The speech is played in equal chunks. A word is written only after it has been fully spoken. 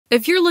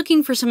If you're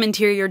looking for some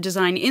interior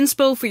design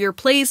inspo for your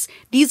place,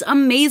 these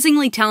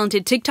amazingly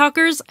talented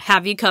TikTokers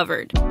have you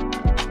covered.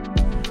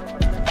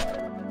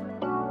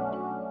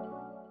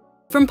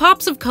 From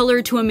pops of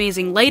color to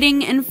amazing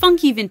lighting and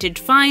funky vintage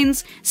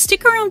finds,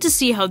 stick around to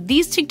see how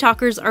these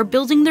TikTokers are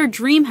building their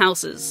dream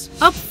houses.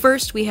 Up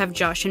first, we have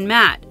Josh and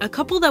Matt, a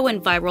couple that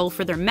went viral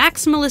for their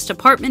maximalist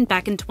apartment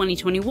back in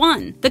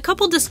 2021. The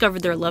couple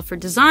discovered their love for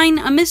design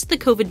amidst the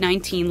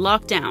COVID-19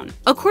 lockdown.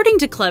 According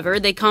to Clever,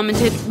 they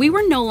commented, "We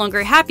were no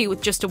longer happy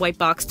with just a white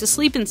box to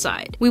sleep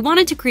inside. We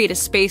wanted to create a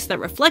space that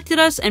reflected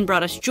us and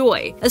brought us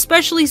joy,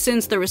 especially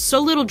since there was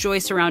so little joy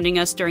surrounding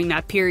us during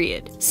that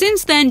period."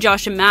 Since then,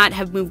 Josh and Matt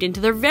have moved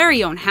into their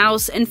very own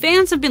house, and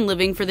fans have been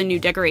living for the new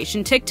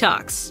decoration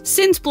TikToks.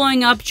 Since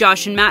blowing up,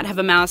 Josh and Matt have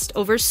amassed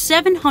over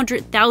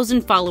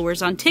 700,000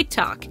 followers on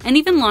TikTok, and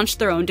even launched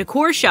their own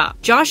decor shop.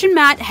 Josh and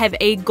Matt have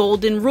a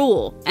golden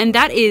rule, and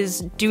that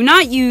is, do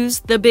not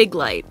use the big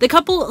light. The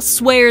couple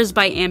swears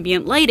by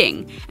ambient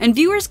lighting, and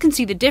viewers can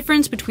see the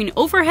difference between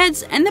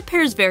overheads and the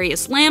pair's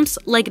various lamps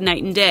like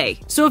night and day.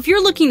 So if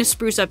you're looking to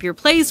spruce up your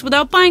place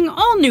without buying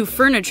all new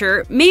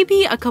furniture,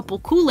 maybe a couple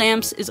cool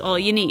lamps is all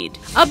you need.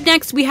 Up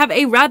next, we have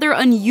a rather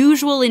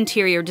unusual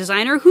interior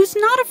designer who's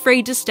not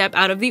afraid to step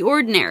out of the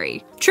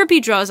ordinary.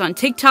 Trippy Draws on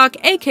TikTok,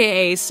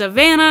 aka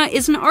Savannah,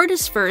 is an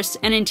artist first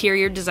and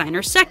interior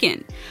designer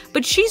second,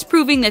 but she's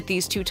proving that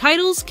these two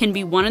titles can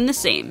be one and the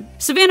same.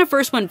 Savannah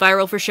first went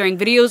viral for sharing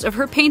videos of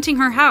her painting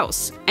her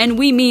house, and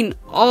we mean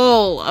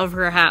all of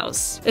her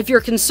house. If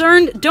you're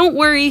concerned, don't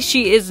worry,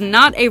 she is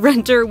not a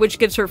renter, which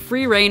gives her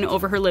free reign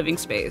over her living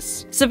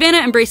space.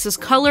 Savannah embraces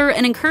color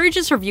and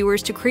encourages her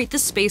viewers to create the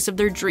space of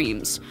their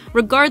dreams,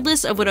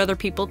 regardless of what other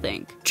people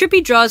think.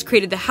 Trippy Draws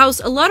created the house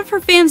a lot of her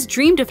fans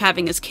dreamed of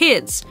having as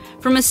kids,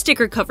 from a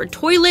sticker-covered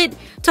toilet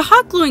to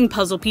hot gluing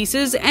puzzle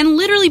pieces and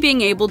literally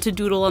being able to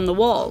doodle on the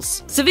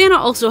walls. Savannah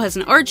also has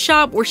an art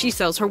shop where she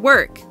sells her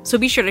work, so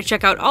be sure to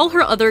check out all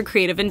her other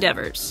creative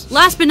endeavors.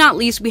 Last but not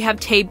least, we have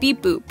Tay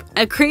Beep Boop,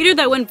 a creator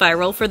that went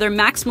viral for their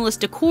maximalist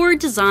decor,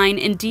 design,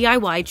 and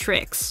DIY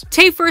tricks.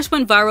 Tay first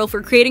went viral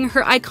for creating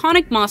her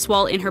iconic moss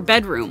wall in her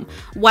bedroom,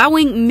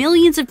 wowing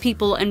millions of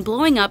people and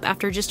blowing up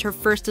after just her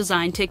first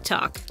design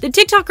TikTok. The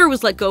TikToker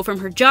was let go from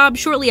her job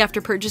shortly after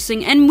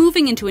purchasing and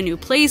moving into a new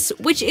place,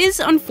 which is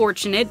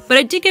unfortunate, but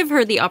it did give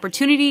her the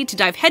opportunity to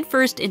dive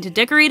headfirst into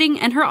decorating,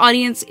 and her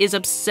audience is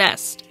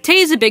obsessed. Tay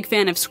is a big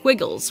fan of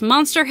squiggles,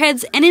 monster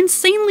heads, and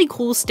insanely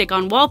cool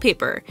stick-on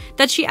wallpaper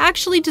that she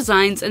actually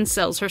designs and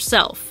sells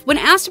herself. When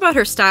asked about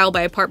her style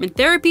by Apartment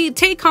Therapy,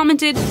 Tay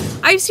commented,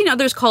 "I've seen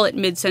others call it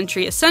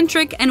mid-century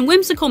eccentric and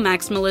whimsical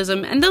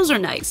maximalism, and those are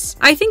nice.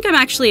 I think I'm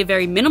actually a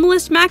very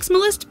minimalist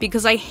maximalist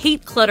because I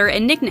hate clutter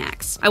and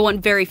knickknacks. I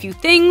want very few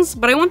things,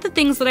 but I want the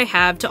things that I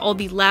have to all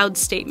be loud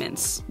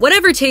statements."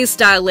 Whatever Tay's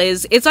style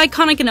is, it's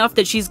iconic enough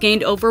that she's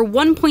gained over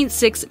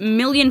 1.6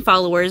 million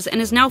followers and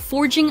is now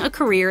forging a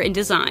career in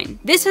design.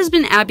 This has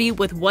been Abby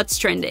with What's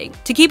Trending.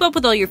 To keep up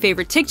with all your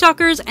favorite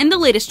TikTokers and the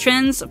latest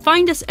trends,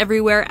 find us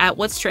everywhere at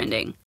What's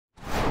Trending.